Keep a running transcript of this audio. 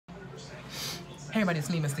Hey everybody, it's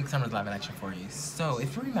me, Mystique, Summer's live in action for you. So,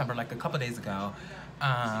 if you remember, like a couple days ago,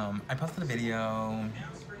 I posted a video,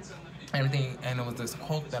 everything, and it was this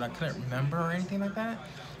quote that I couldn't remember or anything like that.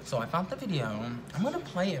 So I found the video. I'm gonna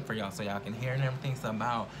play it for y'all so y'all can hear it and everything. It's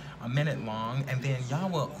about a minute long, and then y'all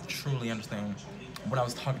will truly understand what I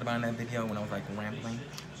was talking about in that video when I was like rambling.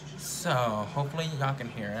 So hopefully y'all can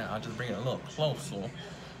hear it. I'll just bring it a little closer.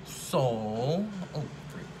 So,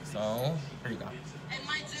 here you go. It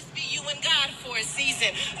might just be you and God for a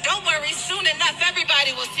season. Don't worry, soon enough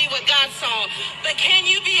everybody will see what God saw. But can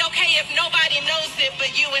you be okay if nobody knows it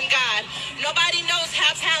but you and God? Nobody knows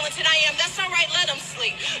how talented I am. That's all right, let them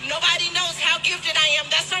sleep. Nobody knows how gifted I am.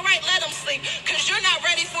 That's all right, let them sleep. Because you're not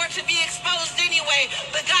ready for it to be exposed anyway.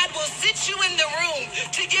 But God will sit you in the room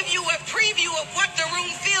to give you a preview of what the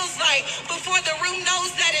room feels like before the room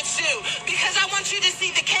knows that it's you. Because I want you to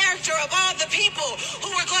see the character of all the people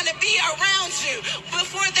who are going to be around you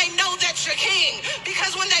before they know that you're king.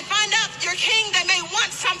 Because when they find out you're king, they may want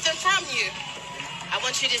something from you. I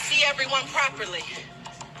want you to see everyone properly.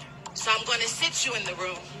 So I'm going to sit you in the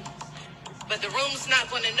room. But the room's not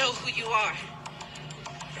going to know who you are.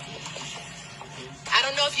 I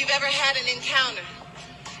don't know if you've ever had an encounter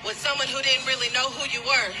with someone who didn't really know who you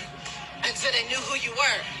were until they knew who you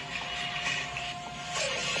were.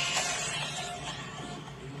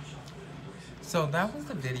 So that was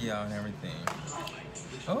the video and everything.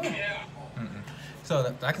 Oh.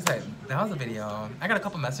 So like I said, that was the video. I got a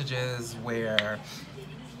couple messages where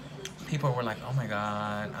people were like, oh my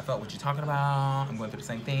God, I felt what you're talking about. I'm going through the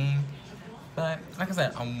same thing. But like I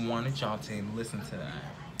said, I wanted y'all to listen to that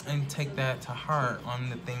and take that to heart on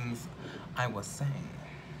the things I was saying.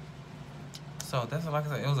 So that's, like I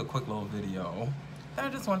said, it was a quick little video that I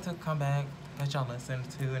just wanted to come back, let y'all listen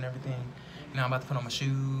to and everything. Now I'm about to put on my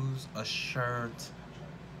shoes, a shirt,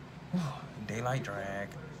 daylight drag.